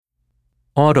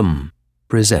Autumn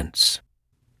presents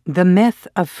The Myth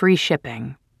of Free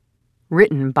Shipping,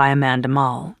 written by Amanda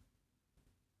Mull.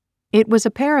 It was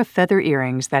a pair of feather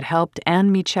earrings that helped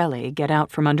Anne Michelli get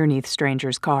out from underneath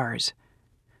strangers' cars.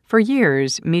 For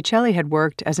years, Michelli had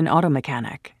worked as an auto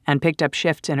mechanic and picked up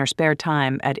shifts in her spare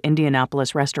time at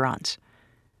Indianapolis restaurants.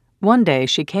 One day,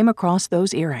 she came across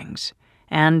those earrings,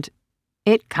 and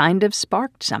it kind of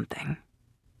sparked something.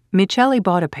 Michelli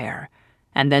bought a pair,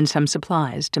 and then some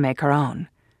supplies to make her own.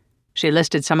 She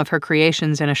listed some of her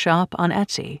creations in a shop on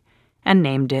Etsy and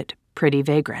named it Pretty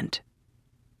Vagrant.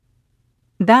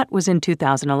 That was in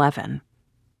 2011.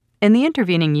 In the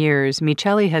intervening years,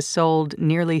 Michelli has sold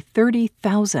nearly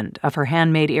 30,000 of her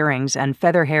handmade earrings and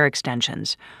feather hair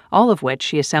extensions, all of which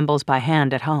she assembles by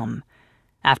hand at home.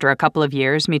 After a couple of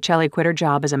years, Michelli quit her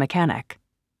job as a mechanic.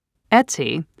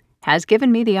 Etsy has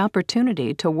given me the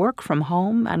opportunity to work from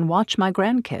home and watch my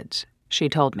grandkids, she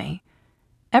told me.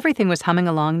 Everything was humming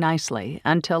along nicely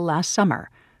until last summer,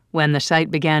 when the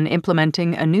site began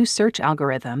implementing a new search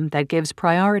algorithm that gives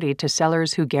priority to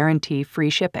sellers who guarantee free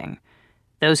shipping.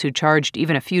 Those who charged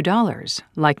even a few dollars,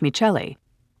 like Michelli,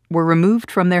 were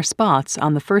removed from their spots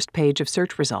on the first page of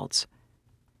search results.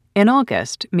 In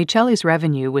August, Michelli's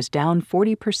revenue was down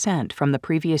 40% from the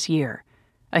previous year,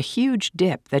 a huge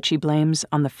dip that she blames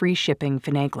on the free shipping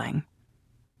finagling.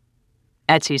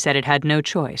 Etsy said it had no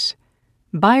choice.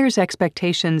 Buyers'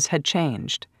 expectations had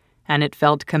changed, and it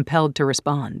felt compelled to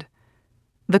respond.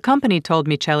 The company told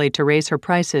Michelli to raise her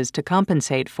prices to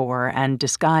compensate for and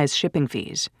disguise shipping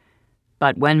fees.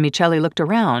 But when Michelli looked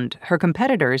around, her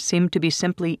competitors seemed to be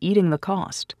simply eating the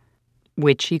cost,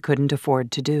 which she couldn't afford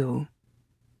to do.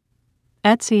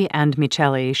 Etsy and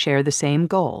Michelli share the same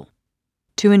goal: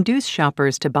 to induce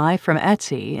shoppers to buy from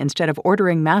Etsy instead of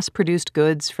ordering mass-produced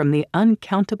goods from the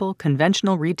uncountable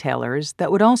conventional retailers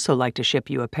that would also like to ship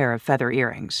you a pair of feather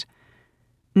earrings.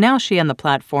 Now she and the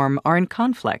platform are in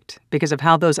conflict because of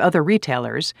how those other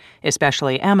retailers,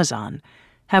 especially Amazon,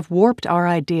 have warped our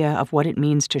idea of what it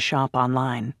means to shop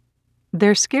online.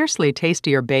 There's scarcely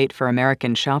tastier bait for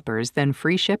American shoppers than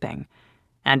free shipping,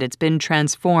 and it's been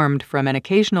transformed from an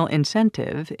occasional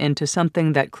incentive into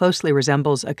something that closely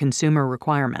resembles a consumer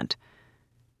requirement.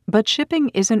 But shipping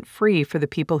isn't free for the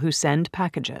people who send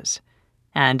packages,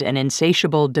 and an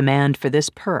insatiable demand for this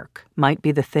perk might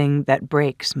be the thing that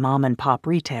breaks mom-and-pop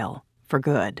retail for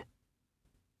good.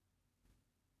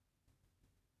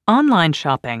 Online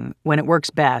shopping, when it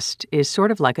works best, is sort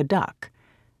of like a duck.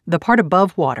 The part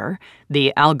above water,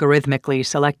 the algorithmically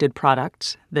selected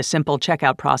products, the simple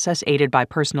checkout process aided by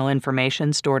personal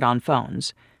information stored on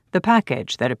phones, the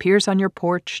package that appears on your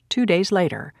porch 2 days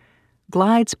later,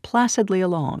 glides placidly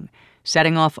along,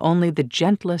 setting off only the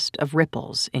gentlest of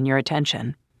ripples in your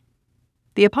attention.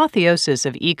 The apotheosis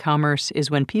of e-commerce is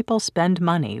when people spend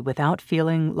money without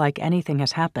feeling like anything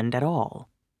has happened at all.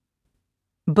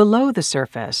 Below the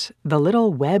surface, the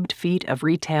little webbed feet of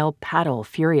retail paddle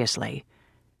furiously.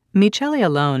 Michelli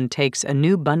alone takes a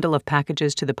new bundle of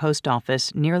packages to the post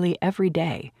office nearly every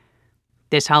day.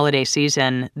 This holiday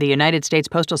season, the United States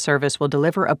Postal Service will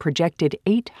deliver a projected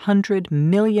 800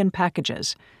 million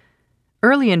packages.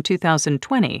 Early in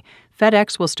 2020,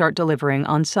 FedEx will start delivering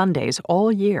on Sundays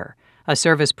all year, a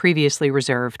service previously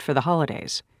reserved for the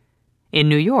holidays. In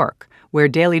New York, where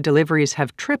daily deliveries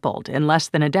have tripled in less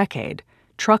than a decade,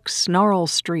 trucks snarl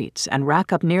streets and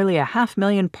rack up nearly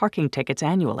 500,000 parking tickets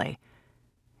annually.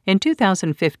 In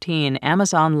 2015,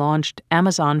 Amazon launched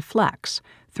Amazon Flex,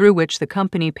 through which the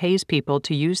company pays people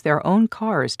to use their own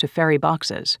cars to ferry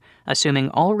boxes,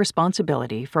 assuming all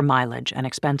responsibility for mileage and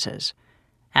expenses.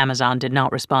 Amazon did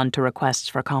not respond to requests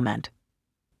for comment.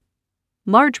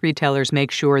 Large retailers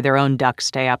make sure their own ducks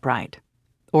stay upright.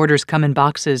 Orders come in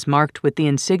boxes marked with the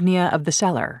insignia of the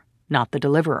seller, not the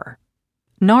deliverer.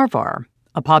 Narvar,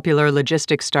 a popular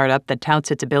logistics startup that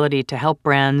touts its ability to help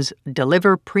brands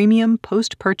deliver premium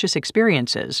post-purchase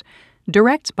experiences,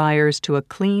 directs buyers to a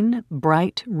clean,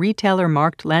 bright,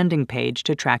 retailer-marked landing page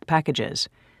to track packages.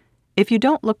 If you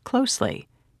don't look closely,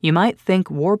 you might think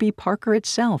Warby Parker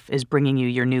itself is bringing you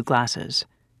your new glasses,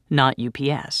 not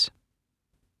UPS.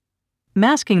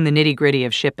 Masking the nitty-gritty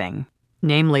of shipping,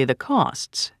 namely the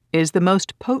costs, is the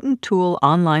most potent tool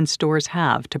online stores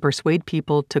have to persuade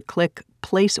people to click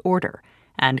Place Order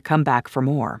and come back for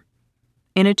more.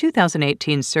 In a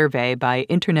 2018 survey by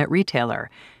Internet Retailer,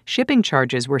 shipping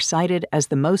charges were cited as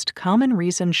the most common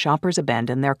reason shoppers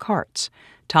abandon their carts,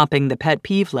 topping the pet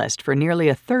peeve list for nearly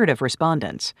a third of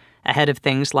respondents, ahead of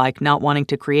things like not wanting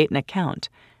to create an account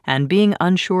and being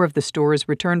unsure of the store's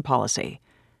return policy.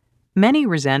 Many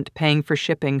resent paying for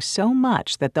shipping so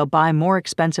much that they'll buy more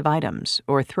expensive items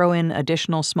or throw in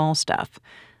additional small stuff,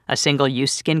 a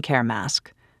single-use skincare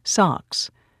mask, socks,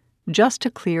 just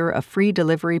to clear a free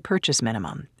delivery purchase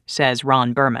minimum, says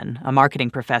Ron Berman, a marketing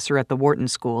professor at the Wharton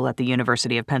School at the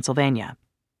University of Pennsylvania.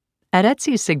 At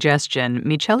Etsy's suggestion,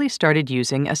 Michelli started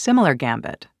using a similar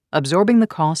gambit, absorbing the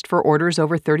cost for orders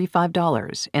over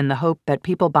 $35 in the hope that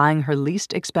people buying her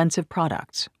least expensive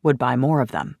products would buy more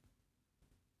of them.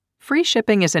 Free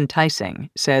shipping is enticing,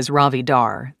 says Ravi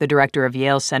Dar, the director of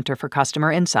Yale's Center for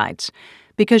Customer Insights,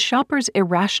 because shoppers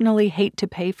irrationally hate to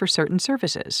pay for certain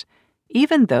services,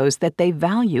 even those that they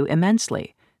value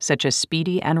immensely, such as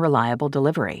speedy and reliable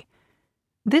delivery.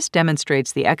 This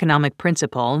demonstrates the economic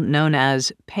principle known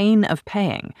as pain of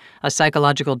paying, a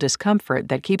psychological discomfort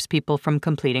that keeps people from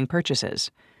completing purchases.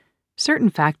 Certain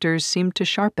factors seem to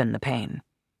sharpen the pain.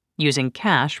 Using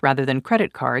cash rather than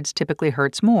credit cards typically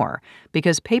hurts more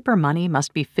because paper money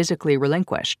must be physically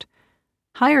relinquished.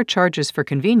 Higher charges for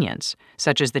convenience,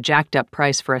 such as the jacked-up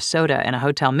price for a soda in a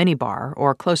hotel minibar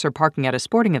or closer parking at a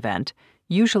sporting event,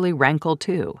 usually rankle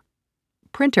too.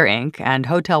 Printer ink and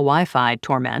hotel Wi-Fi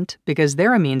torment because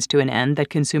they're a means to an end that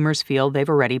consumers feel they've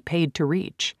already paid to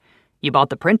reach. You bought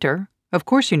the printer, of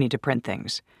course you need to print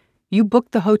things. You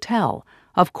booked the hotel,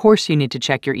 of course you need to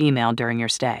check your email during your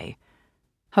stay.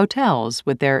 Hotels,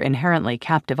 with their inherently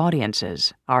captive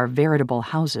audiences, are veritable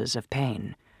houses of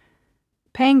pain.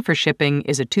 Paying for shipping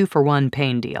is a 2-for-1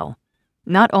 pain deal.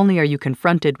 Not only are you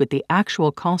confronted with the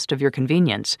actual cost of your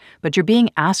convenience, but you're being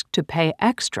asked to pay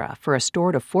extra for a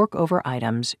store to fork over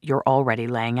items you're already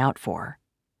laying out for.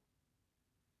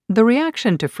 The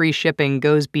reaction to free shipping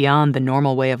goes beyond the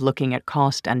normal way of looking at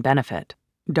cost and benefit,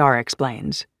 Dar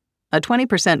explains. A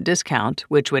 20% discount,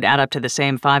 which would add up to the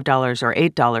same $5 or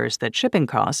 $8 that shipping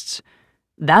costs,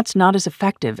 that's not as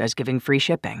effective as giving free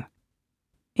shipping.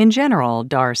 In general,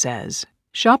 Dar says,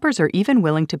 shoppers are even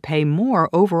willing to pay more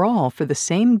overall for the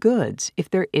same goods if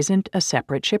there isn't a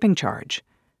separate shipping charge.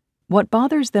 What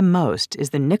bothers them most is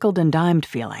the nickeled and dimed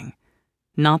feeling,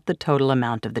 not the total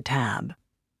amount of the tab.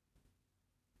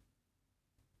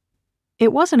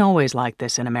 It wasn't always like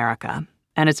this in America,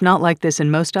 and it's not like this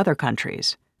in most other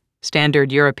countries.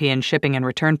 Standard European shipping and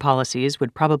return policies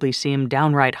would probably seem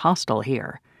downright hostile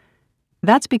here.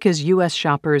 That's because U.S.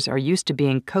 shoppers are used to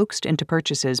being coaxed into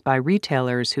purchases by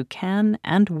retailers who can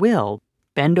and will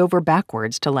bend over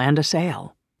backwards to land a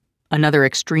sale. Another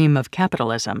extreme of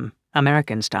capitalism,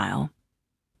 American style.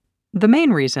 The main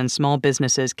reason small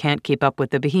businesses can't keep up with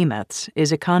the behemoths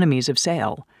is economies of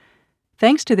scale.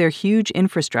 Thanks to their huge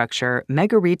infrastructure,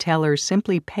 mega retailers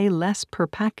simply pay less per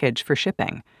package for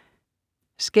shipping.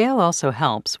 Scale also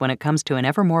helps when it comes to an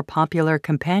ever more popular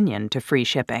companion to free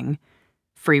shipping: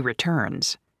 free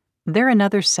returns. They're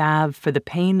another salve for the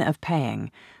pain of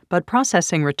paying, but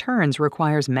processing returns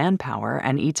requires manpower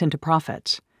and eats into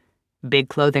profits. Big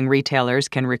clothing retailers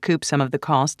can recoup some of the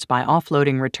costs by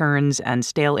offloading returns and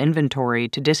stale inventory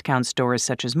to discount stores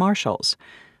such as Marshall's,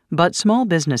 but small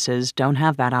businesses don't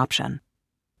have that option.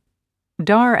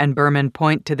 Dar and Berman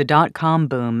point to the dot-com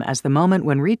boom as the moment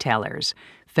when retailers,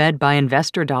 fed by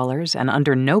investor dollars and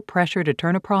under no pressure to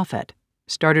turn a profit,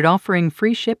 started offering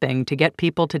free shipping to get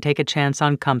people to take a chance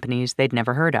on companies they'd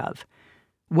never heard of.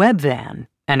 Webvan,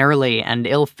 an early and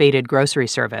ill-fated grocery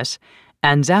service,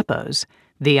 and Zappos,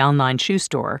 the online shoe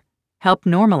store, helped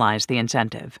normalize the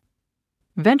incentive.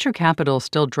 Venture capital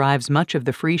still drives much of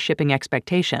the free shipping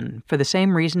expectation for the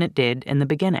same reason it did in the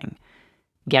beginning.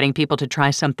 Getting people to try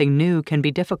something new can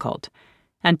be difficult,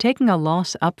 and taking a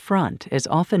loss up front is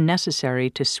often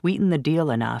necessary to sweeten the deal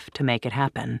enough to make it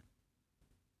happen.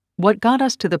 What got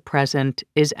us to the present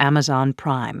is Amazon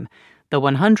Prime, the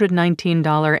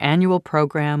 $119 annual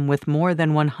program with more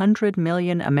than 100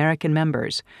 million American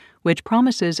members, which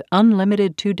promises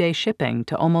unlimited 2-day shipping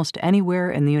to almost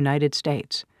anywhere in the United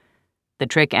States. The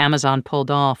trick Amazon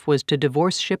pulled off was to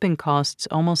divorce shipping costs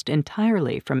almost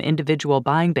entirely from individual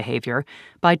buying behavior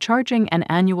by charging an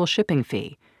annual shipping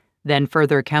fee, then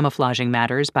further camouflaging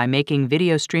matters by making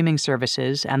video streaming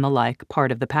services and the like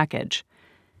part of the package.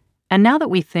 And now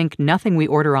that we think nothing we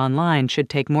order online should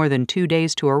take more than 2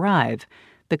 days to arrive,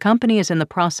 the company is in the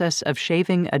process of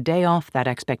shaving a day off that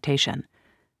expectation.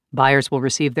 Buyers will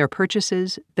receive their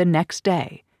purchases the next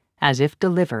day, as if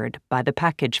delivered by the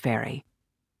package ferry.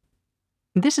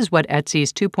 This is what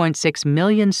Etsy's 2.6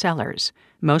 million sellers,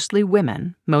 mostly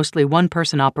women, mostly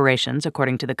one-person operations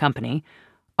according to the company,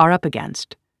 are up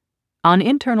against. On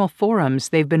internal forums,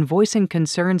 they've been voicing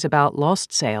concerns about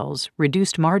lost sales,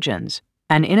 reduced margins,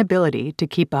 an inability to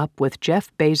keep up with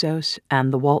Jeff Bezos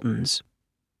and the Waltons.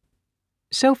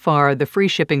 So far, the free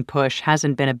shipping push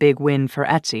hasn't been a big win for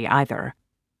Etsy either.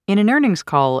 In an earnings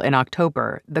call in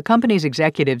October, the company's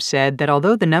executives said that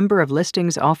although the number of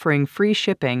listings offering free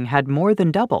shipping had more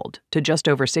than doubled to just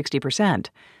over 60%,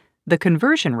 the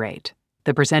conversion rate,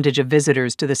 the percentage of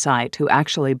visitors to the site who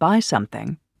actually buy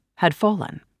something, had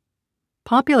fallen.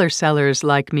 Popular sellers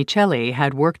like Michelli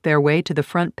had worked their way to the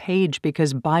front page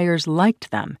because buyers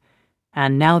liked them,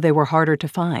 and now they were harder to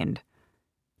find.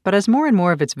 But as more and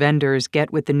more of its vendors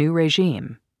get with the new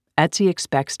regime, Etsy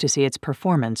expects to see its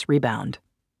performance rebound.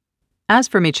 As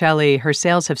for Michelli, her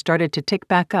sales have started to tick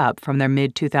back up from their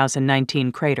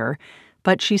mid-2019 crater,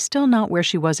 but she's still not where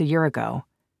she was a year ago.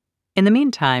 In the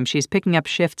meantime, she's picking up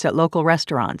shifts at local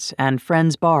restaurants and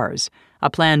friends' bars, a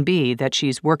plan B that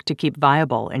she's worked to keep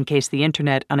viable in case the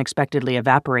internet unexpectedly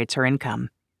evaporates her income.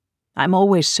 "I'm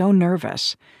always so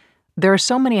nervous. There are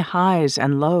so many highs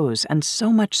and lows and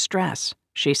so much stress,"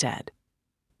 she said.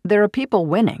 "There are people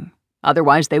winning,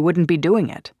 otherwise they wouldn't be doing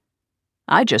it.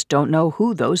 I just don't know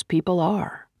who those people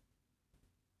are."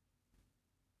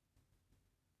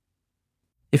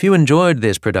 If you enjoyed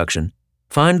this production,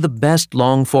 find the best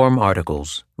long-form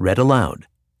articles read aloud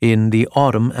in the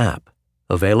Autumn app,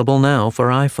 available now for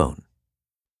iPhone.